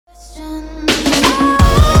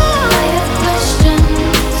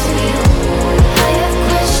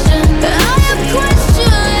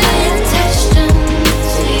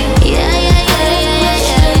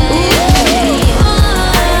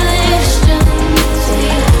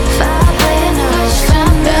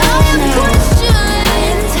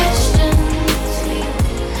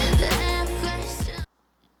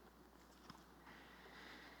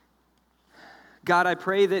God, I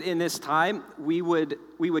pray that in this time we would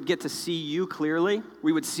get to see you clearly.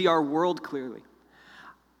 We would see our world clearly.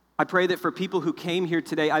 I pray that for people who came here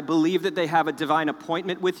today, I believe that they have a divine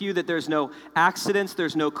appointment with you, that there's no accidents,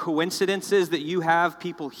 there's no coincidences, that you have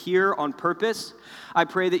people here on purpose. I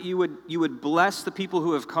pray that you would bless the people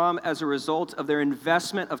who have come as a result of their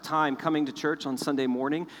investment of time coming to church on Sunday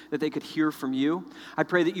morning, that they could hear from you. I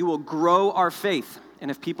pray that you will grow our faith. And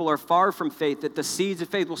if people are far from faith, that the seeds of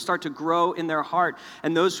faith will start to grow in their heart.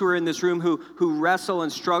 And those who are in this room who wrestle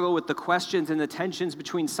and struggle with the questions and the tensions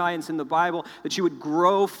between science and the Bible, that you would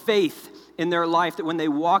grow faith in their life, that when they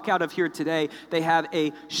walk out of here today, they have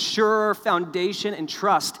a sure foundation and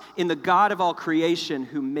trust in the God of all creation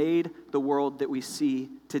who made the world that we see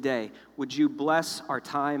today. Would you bless our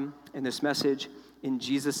time in this message? In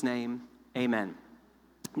Jesus' name, amen.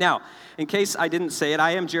 Now, in case I didn't say it,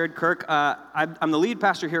 I am Jared Kirk. I'm the lead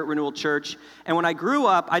pastor here at Renewal Church. And when I grew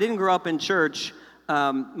up, I didn't grow up in church.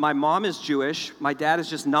 My mom is Jewish. My dad is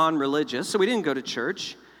just non-religious, so we didn't go to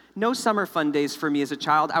church. No summer fun days for me as a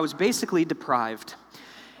child. I was basically deprived.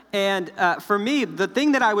 And for me, the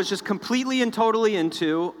thing that I was just completely and totally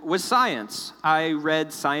into was science. I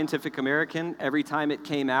read Scientific American every time it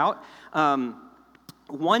came out.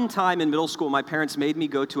 One time in middle school, my parents made me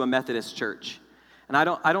go to a Methodist church. And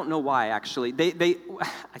I don't know why, actually.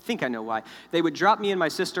 I think I know why. They would drop me and my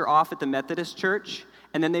sister off at the Methodist church,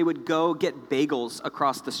 and then they would go get bagels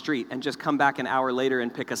across the street and just come back an hour later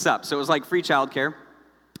and pick us up. So it was like free childcare.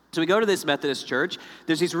 So we go to this Methodist church.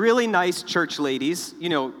 There's these really nice church ladies. You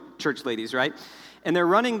know church ladies, right? And they're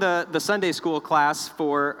running the Sunday school class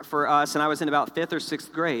for us, and I was in about 5th or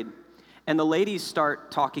 6th grade. And the ladies start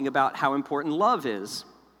talking about how important love is.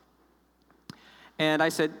 And I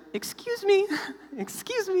said, excuse me.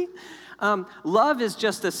 Love is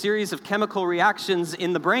just a series of chemical reactions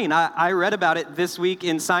in the brain. I read about it this week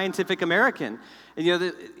in Scientific American.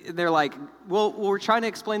 And they're like, well, we're trying to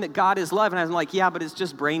explain that God is love. And I'm like, yeah, but it's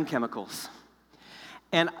just brain chemicals.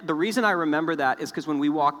 And the reason I remember that is because when we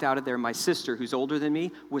walked out of there, my sister, who's older than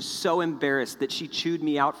me, was so embarrassed that she chewed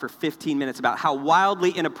me out for 15 minutes about how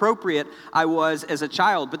wildly inappropriate I was as a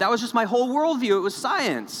child. But that was just my whole worldview. It was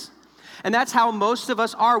science. And that's how most of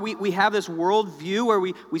us are. We have this worldview where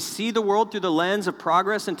we see the world through the lens of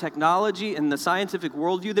progress and technology and the scientific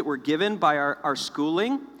worldview that we're given by our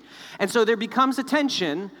schooling. And so there becomes a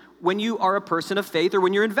tension when you are a person of faith or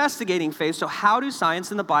when you're investigating faith. So how do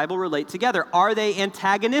science and the Bible relate together? Are they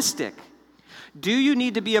antagonistic? Do you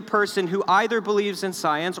need to be a person who either believes in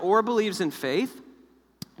science or believes in faith?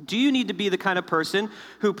 Do you need to be the kind of person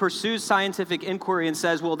who pursues scientific inquiry and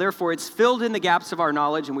says, well, therefore, it's filled in the gaps of our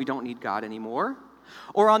knowledge and we don't need God anymore?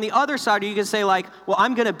 Or on the other side, you can say like, well,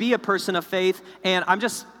 I'm going to be a person of faith and I'm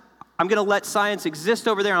going to let science exist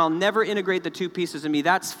over there and I'll never integrate the two pieces of me.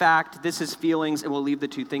 That's fact, this is feelings, and we'll leave the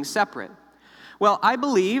two things separate. Well, I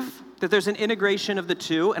believe that there's an integration of the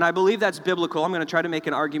two, and I believe that's biblical. I'm going to try to make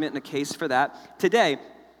an argument and a case for that today.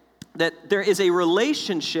 That there is a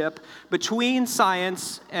relationship between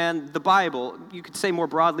science and the Bible. You could say more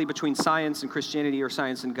broadly between science and Christianity or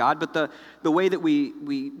science and God, but the way that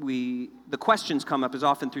the questions come up is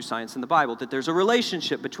often through science and the Bible, that there's a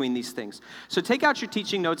relationship between these things. So take out your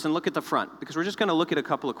teaching notes and look at the front, because we're just going to look at a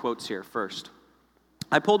couple of quotes here first.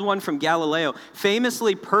 I pulled one from Galileo,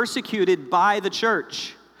 famously persecuted by the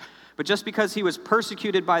church. But just because he was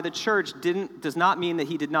persecuted by the church does not mean that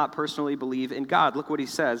he did not personally believe in God. Look what he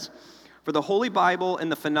says. For the Holy Bible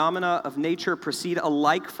and the phenomena of nature proceed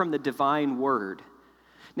alike from the divine word.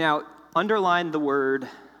 Now, underline the word,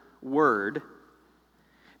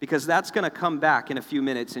 because that's going to come back in a few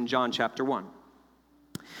minutes in John chapter 1.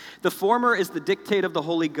 The former is the dictate of the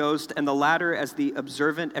Holy Ghost, and the latter as the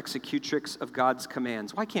observant executrix of God's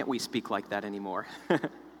commands. Why can't we speak like that anymore?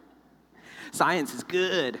 Science is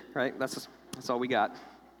good, right? That's all we got.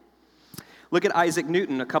 Look at Isaac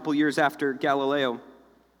Newton a couple years after Galileo.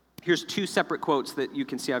 Here's two separate quotes that you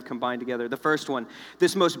can see I've combined together. The first one,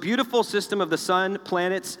 this most beautiful system of the sun,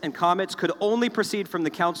 planets, and comets could only proceed from the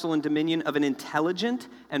counsel and dominion of an intelligent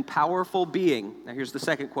and powerful being. Now here's the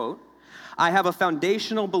second quote. I have a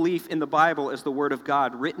foundational belief in the Bible as the Word of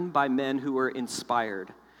God, written by men who were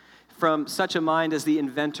inspired. From such a mind as the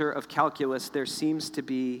inventor of calculus, there seems to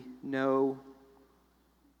be no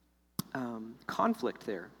conflict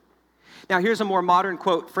there. Now, here's a more modern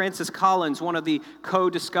quote. Francis Collins, one of the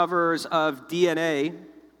co-discoverers of DNA,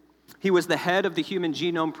 he was the head of the Human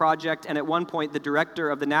Genome Project and at one point the director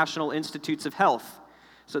of the National Institutes of Health.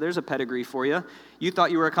 So there's a pedigree for you. You thought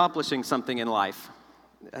you were accomplishing something in life.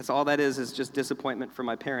 That's all that is just disappointment for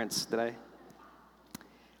my parents.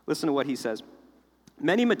 Listen to what he says.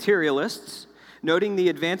 Many materialists noting the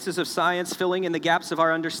advances of science filling in the gaps of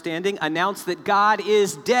our understanding, announce that God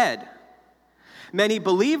is dead. Many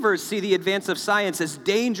believers see the advance of science as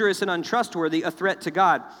dangerous and untrustworthy, a threat to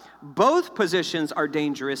God. Both positions are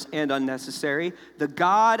dangerous and unnecessary. The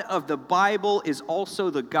God of the Bible is also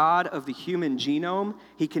the God of the human genome.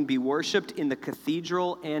 He can be worshiped in the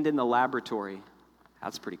cathedral and in the laboratory.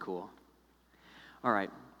 That's pretty cool. All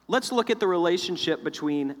right, let's look at the relationship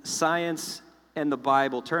between science and the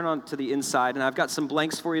Bible. Turn on to the inside, and I've got some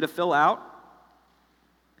blanks for you to fill out.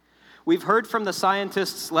 We've heard from the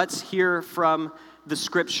scientists. Let's hear from the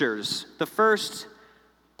scriptures. The first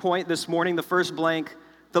point this morning, the first blank,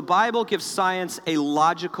 the Bible gives science a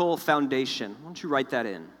logical foundation. Why don't you write that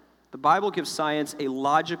in? The Bible gives science a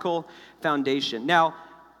logical foundation. Now,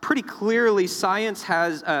 pretty clearly,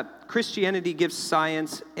 Christianity gives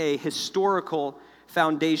science a historical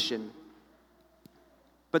foundation.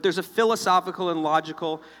 But there's a philosophical and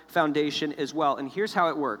logical foundation as well. And here's how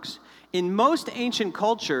it works. In most ancient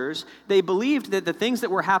cultures, they believed that the things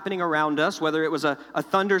that were happening around us, whether it was a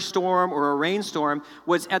thunderstorm or a rainstorm,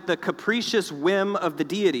 was at the capricious whim of the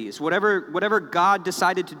deities. Whatever God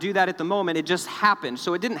decided to do that at the moment, it just happened.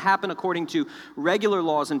 So it didn't happen according to regular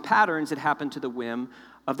laws and patterns. It happened to the whim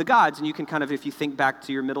of the gods. And you can kind of, if you think back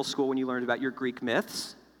to your middle school when you learned about your Greek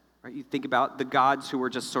myths, right? You think about the gods who were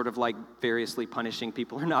just sort of like variously punishing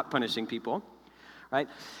people or not punishing people. Right?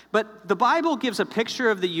 But the Bible gives a picture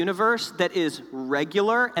of the universe that is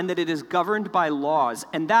regular and that it is governed by laws.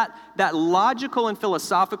 And that logical and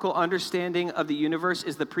philosophical understanding of the universe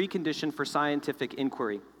is the precondition for scientific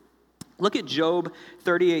inquiry. Look at Job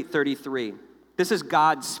 38:33. This is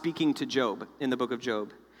God speaking to Job in the book of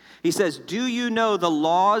Job. He says, "Do you know the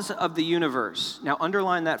laws of the universe?" Now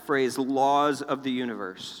underline that phrase, laws of the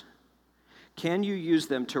universe. "Can you use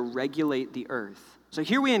them to regulate the earth?" So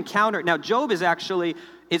here we encounter, now Job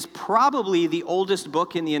is probably the oldest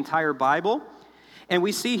book in the entire Bible. And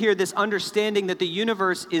we see here this understanding that the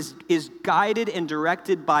universe is guided and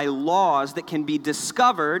directed by laws that can be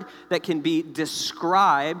discovered, that can be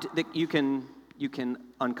described, that you can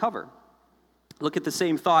uncover. Look at the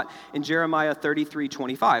same thought in Jeremiah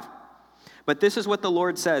 33:25. "But this is what the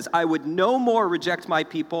Lord says, I would no more reject my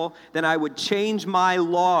people than I would change my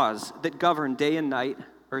laws that govern day and night,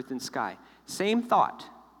 earth and sky." Same thought,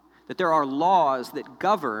 that there are laws that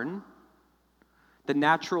govern the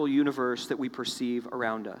natural universe that we perceive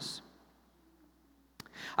around us.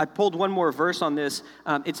 I pulled one more verse on this.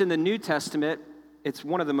 It's in the New Testament. It's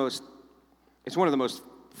one of the most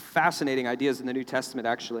fascinating ideas in the New Testament,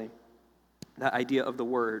 actually. That idea of the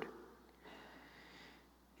Word.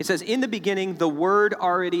 It says, "In the beginning, the Word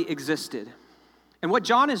already existed." And what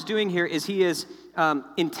John is doing here is he is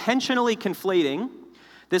intentionally conflating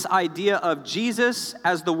this idea of Jesus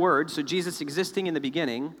as the Word, so Jesus existing in the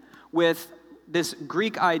beginning, with this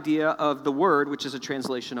Greek idea of the Word, which is a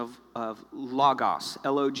translation of logos,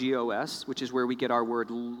 L-O-G-O-S, which is where we get our word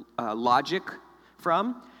logic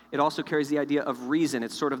from. It also carries the idea of reason.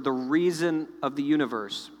 It's sort of the reason of the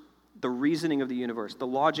universe, the reasoning of the universe, the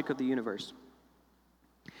logic of the universe.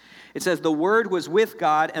 It says, "The Word was with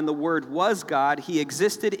God, and the Word was God. He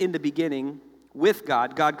existed in the beginning with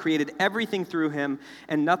God. God created everything through him,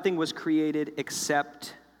 and nothing was created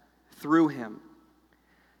except through him."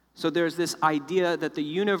 So there's this idea that the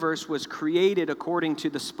universe was created according to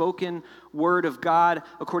the spoken word of God,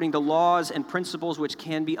 according to laws and principles which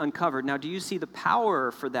can be uncovered. Now, do you see the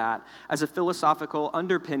power for that as a philosophical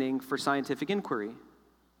underpinning for scientific inquiry?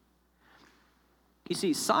 You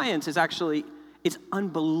see, science is it's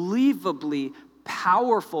unbelievably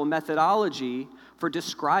powerful methodology for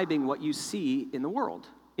describing what you see in the world,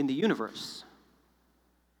 in the universe.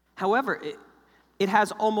 However, it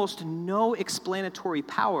has almost no explanatory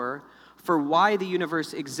power for why the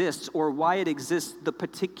universe exists or why it exists the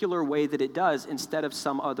particular way that it does instead of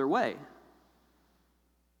some other way.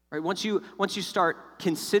 Right? Once you start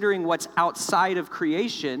considering what's outside of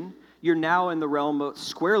creation, you're now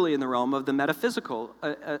squarely in the realm of the metaphysical,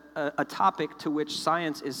 a topic to which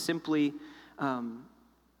science is simply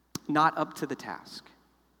not up to the task.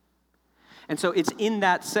 And so it's in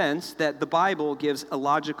that sense that the Bible gives a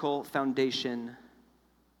logical foundation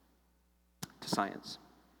to science.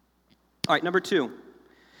 All right, number 2.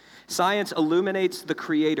 Science illuminates the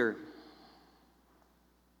Creator.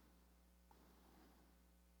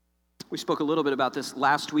 We spoke a little bit about this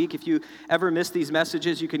last week. If you ever miss these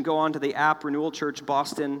messages, you can go onto the app, Renewal Church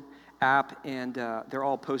Boston app, and they're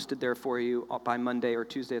all posted there for you by Monday or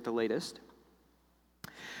Tuesday at the latest.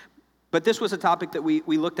 But this was a topic that we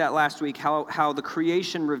looked at last week, how the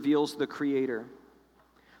creation reveals the Creator.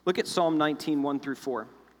 Look at Psalm 19, 1 through 4.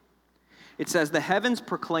 It says, "The heavens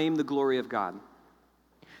proclaim the glory of God,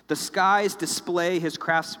 The skies display his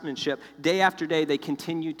craftsmanship. Day after day, they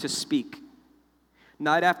continue to speak.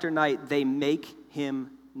 Night after night, they make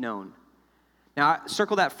him known. Now,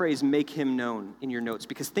 circle that phrase, make him known, in your notes,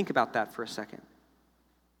 because think about that for a second.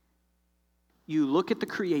 You look at the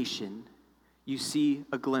creation, you see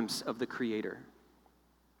a glimpse of the Creator.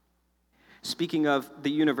 Speaking of the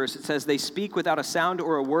universe, it says, they speak without a sound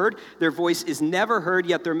or a word. Their voice is never heard,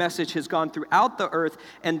 yet their message has gone throughout the earth,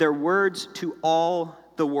 and their words to all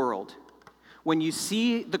the world. When you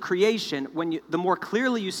see the creation, the more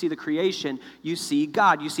clearly you see the creation, you see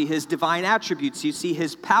God. You see his divine attributes. You see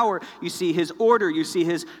his power. You see his order. You see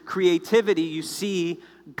his creativity. You see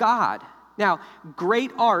God. Now,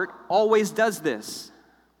 great art always does this.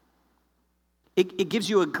 It gives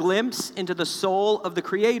you a glimpse into the soul of the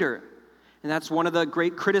Creator. And that's one of the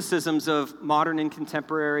great criticisms of modern and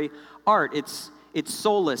contemporary art. It's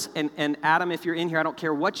soulless. And Adam, if you're in here, I don't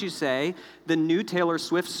care what you say, the new Taylor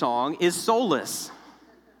Swift song is soulless.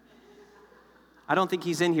 I don't think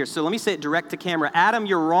he's in here. So let me say it direct to camera. Adam,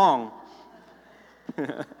 you're wrong.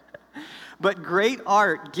 But great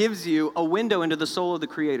art gives you a window into the soul of the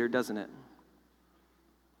Creator, doesn't it?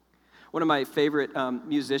 One of my favorite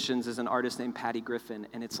musicians is an artist named Patty Griffin.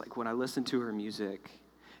 And it's like when I listen to her music,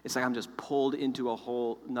 it's like I'm just pulled into a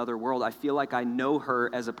whole another world. I feel like I know her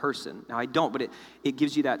as a person. Now, I don't, but it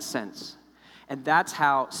gives you that sense. And that's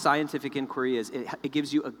how scientific inquiry is. It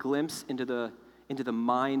gives you a glimpse into the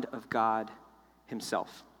mind of God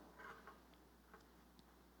himself.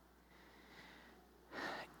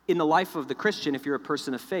 In the life of the Christian, if you're a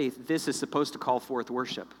person of faith, this is supposed to call forth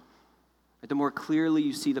worship. The more clearly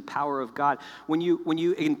you see the power of God. When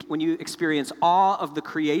you experience awe of the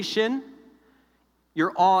creation,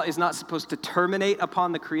 your awe is not supposed to terminate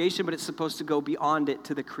upon the creation, but it's supposed to go beyond it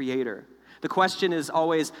to the Creator. The question is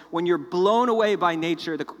always, when you're blown away by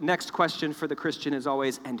nature, the next question for the Christian is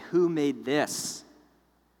always, and who made this?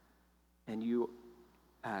 And you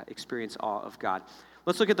experience awe of God.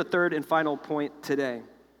 Let's look at the third and final point today,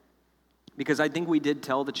 because I think we did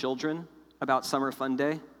tell the children about Summer Fun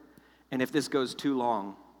Day, and if this goes too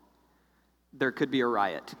long, there could be a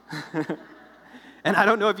riot. And I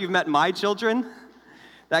don't know if you've met my children.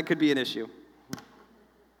 That could be an issue.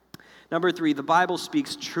 Number 3, the Bible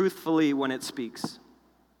speaks truthfully when it speaks.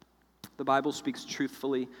 The Bible speaks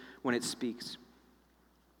truthfully when it speaks.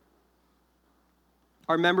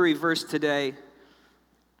 Our memory verse today,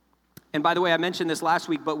 and by the way, I mentioned this last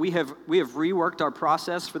week, but we have reworked our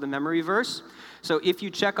process for the memory verse. So if you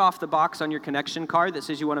check off the box on your connection card that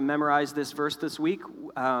says you want to memorize this verse this week,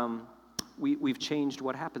 we've changed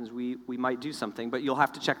what happens. We might do something, but you'll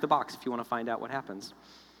have to check the box if you want to find out what happens.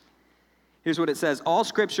 Here's what it says. All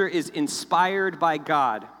Scripture is inspired by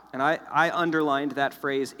God. And I underlined that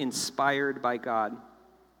phrase, inspired by God.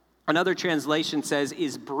 Another translation says,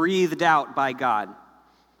 is breathed out by God.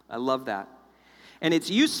 I love that. And it's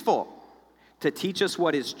useful to teach us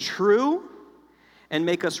what is true and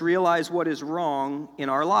make us realize what is wrong in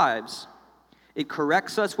our lives. It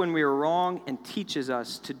corrects us when we are wrong and teaches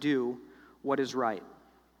us to do what is right.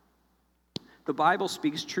 The Bible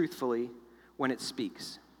speaks truthfully when it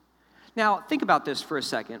speaks. Now, think about this for a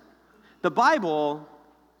second. The Bible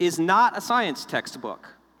is not a science textbook.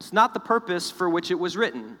 It's not the purpose for which it was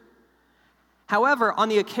written. However, on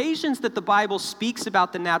the occasions that the Bible speaks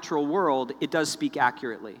about the natural world, it does speak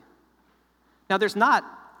accurately. Now, there's not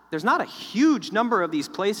a huge number of these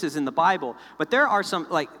places in the Bible, but there are some,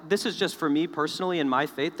 like, this is just for me personally in my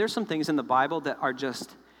faith, there's some things in the Bible that are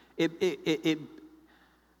just,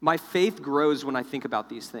 my faith grows when I think about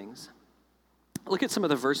these things. Look at some of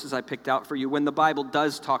the verses I picked out for you when the Bible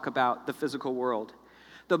does talk about the physical world.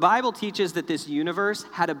 The Bible teaches that this universe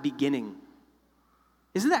had a beginning.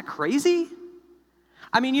 Isn't that crazy?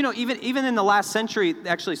 I mean, even in the last century,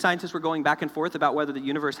 actually scientists were going back and forth about whether the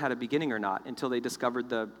universe had a beginning or not until they discovered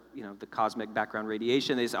the cosmic background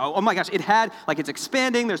radiation. They said, oh my gosh, it had, like it's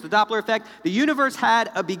expanding, there's the Doppler effect. The universe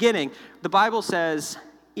had a beginning. The Bible says,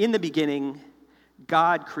 in the beginning,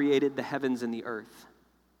 God created the heavens and the earth.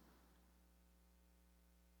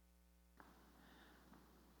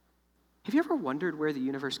 Have you ever wondered where the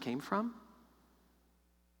universe came from?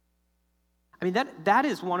 I mean, that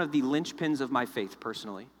is one of the linchpins of my faith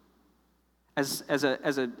personally. As a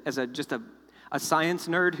science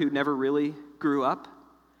nerd who never really grew up,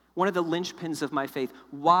 one of the linchpins of my faith.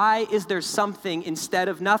 Why is there something instead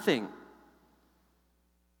of nothing?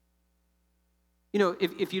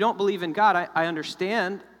 If you don't believe in God, I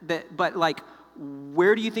understand that, but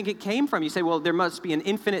where do you think it came from? You say, well, there must be an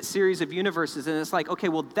infinite series of universes. And it's like, okay,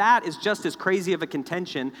 well, that is just as crazy of a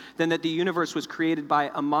contention than that the universe was created by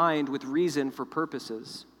a mind with reason for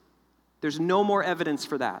purposes. There's no more evidence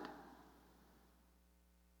for that.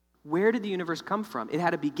 Where did the universe come from? It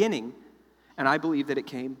had a beginning, and I believe that it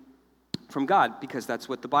came from God, because that's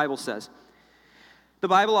what the Bible says. The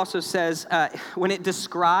Bible also says, when it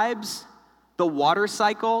describes the water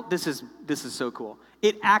cycle, this is so cool.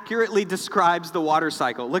 It accurately describes the water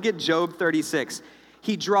cycle. Look at Job 36.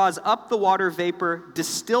 He draws up the water vapor,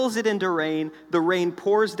 distills it into rain. The rain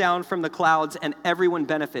pours down from the clouds, and everyone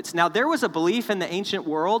benefits. Now, there was a belief in the ancient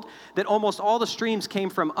world that almost all the streams came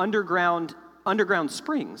from underground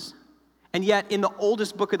springs. And yet, in the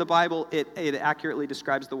oldest book of the Bible, it accurately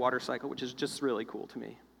describes the water cycle, which is just really cool to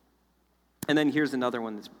me. And then here's another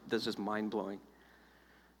one that's just mind-blowing.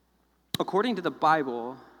 According to the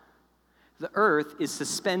Bible, the earth is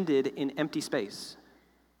suspended in empty space.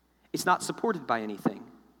 It's not supported by anything.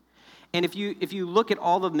 And if you look at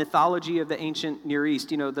all the mythology of the ancient Near East,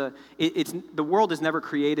 the world is never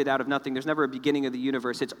created out of nothing. There's never a beginning of the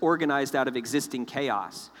universe. It's organized out of existing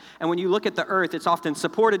chaos. And when you look at the earth, it's often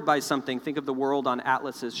supported by something. Think of the world on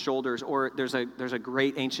Atlas's shoulders, or there's a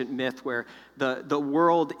great ancient myth where the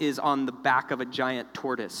world is on the back of a giant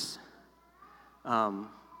tortoise.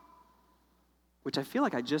 Which I feel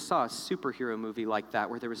like I just saw a superhero movie like that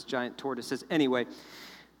where there was giant tortoises. Anyway,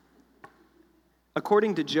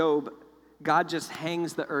 according to Job, God just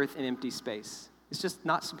hangs the earth in empty space. It's just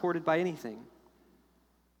not supported by anything.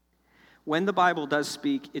 When the Bible does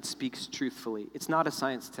speak, it speaks truthfully. It's not a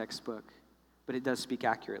science textbook, but it does speak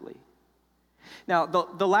accurately. Now,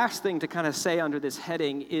 the last thing to kind of say under this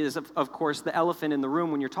heading is, of course, the elephant in the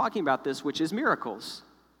room when you're talking about this, which is miracles.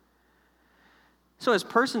 So as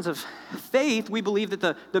persons of faith, we believe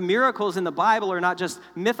that the miracles in the Bible are not just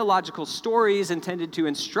mythological stories intended to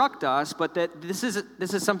instruct us, but that this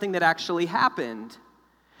is something that actually happened.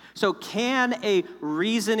 So can a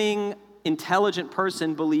reasoning, intelligent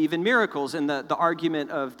person believe in miracles? And the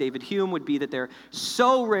argument of David Hume would be that they're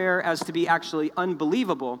so rare as to be actually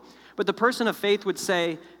unbelievable. But the person of faith would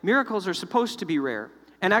say miracles are supposed to be rare.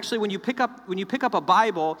 And actually, when you pick up a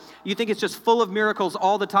Bible, you think it's just full of miracles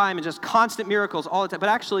all the time and just constant miracles all the time. But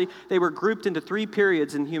actually, they were grouped into 3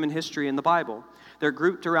 periods in human history in the Bible. They're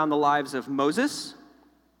grouped around the lives of Moses,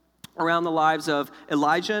 around the lives of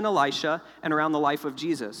Elijah and Elisha, and around the life of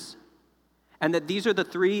Jesus. And that these are the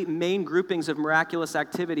 3 main groupings of miraculous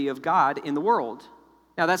activity of God in the world.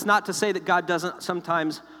 Now, that's not to say that God doesn't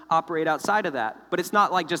sometimes operate outside of that. But it's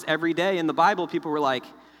not like just every day in the Bible people were like,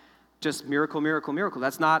 just miracle, miracle, miracle.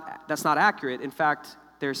 That's not accurate. In fact,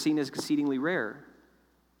 they're seen as exceedingly rare.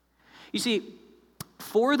 You see,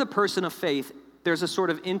 for the person of faith, there's a sort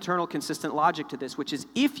of internal consistent logic to this, which is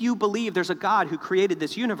if you believe there's a God who created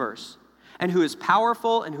this universe and who is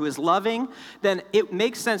powerful and who is loving, then it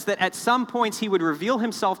makes sense that at some points he would reveal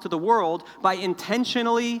himself to the world by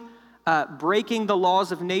intentionally breaking the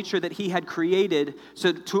laws of nature that he had created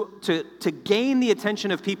so to gain the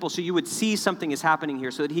attention of people so you would see something is happening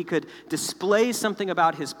here, so that he could display something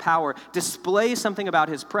about his power, display something about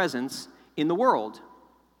his presence in the world.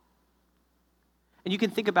 And you can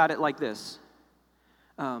think about it like this.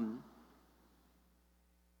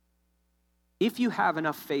 If you have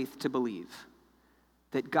enough faith to believe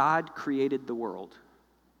that God created the world,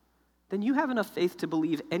 then you have enough faith to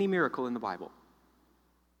believe any miracle in the Bible.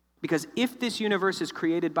 Because if this universe is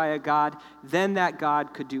created by a God, then that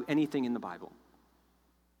God could do anything in the Bible.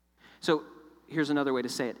 So here's another way to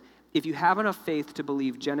say it. If you have enough faith to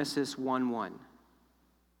believe Genesis 1:1,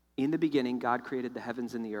 in the beginning God created the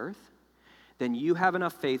heavens and the earth, then you have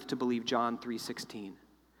enough faith to believe John 3:16.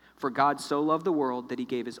 For God so loved the world that he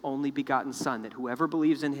gave his only begotten Son, that whoever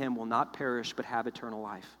believes in him will not perish but have eternal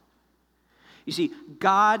life. You see,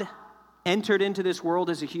 God entered into this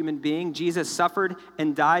world as a human being. Jesus suffered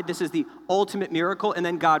and died. This is the ultimate miracle. And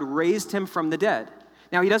then God raised him from the dead.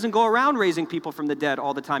 Now, he doesn't go around raising people from the dead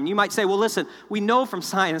all the time. You might say, well, listen, we know from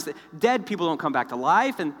science that dead people don't come back to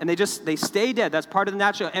life, and they stay dead. That's part of the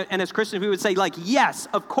natural. And as Christians, we would say, like, yes,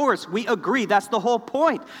 of course, we agree. That's the whole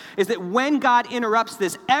point, is that when God interrupts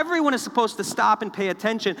this, everyone is supposed to stop and pay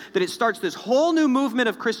attention, that it starts this whole new movement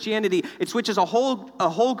of Christianity. It switches a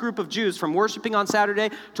whole group of Jews from worshiping on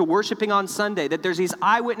Saturday to worshiping on Sunday, that there's these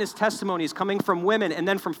eyewitness testimonies coming from women and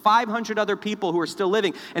then from 500 other people who are still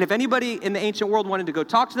living. And if anybody in the ancient world wanted to go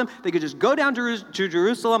talk to them, they could just go down to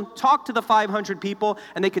Jerusalem, talk to the 500 people,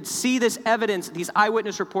 and they could see this evidence, these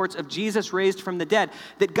eyewitness reports of Jesus raised from the dead,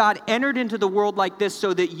 that God entered into the world like this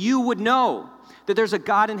so that you would know that there's a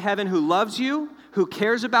God in heaven who loves you, who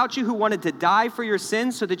cares about you, who wanted to die for your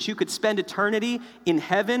sins so that you could spend eternity in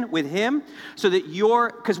heaven with him, so that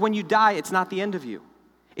because when you die, it's not the end of you.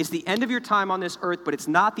 It's the end of your time on this earth, but it's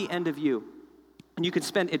not the end of you. and you can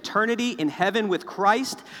spend eternity in heaven with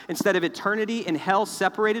Christ instead of eternity in hell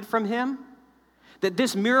separated from him, that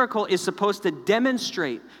this miracle is supposed to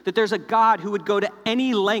demonstrate that there's a God who would go to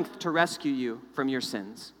any length to rescue you from your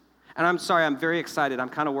sins. And I'm sorry, I'm very excited. I'm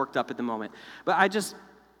kind of worked up at the moment. But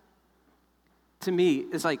to me,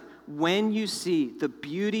 it's like when you see the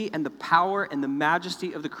beauty and the power and the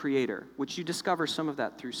majesty of the Creator, which you discover some of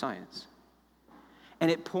that through science, and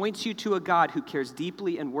it points you to a God who cares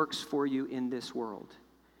deeply and works for you in this world,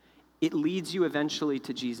 it leads you eventually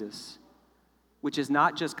to Jesus, which is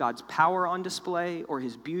not just God's power on display or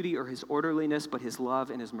his beauty or his orderliness, but his love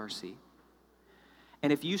and his mercy.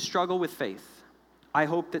 And if you struggle with faith, I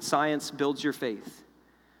hope that science builds your faith.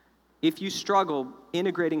 If you struggle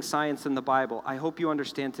integrating science in the Bible, I hope you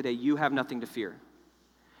understand today you have nothing to fear,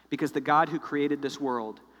 because the God who created this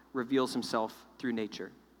world reveals himself through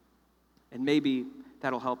nature. And maybe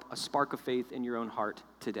that'll help a spark of faith in your own heart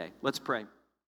today. Let's pray.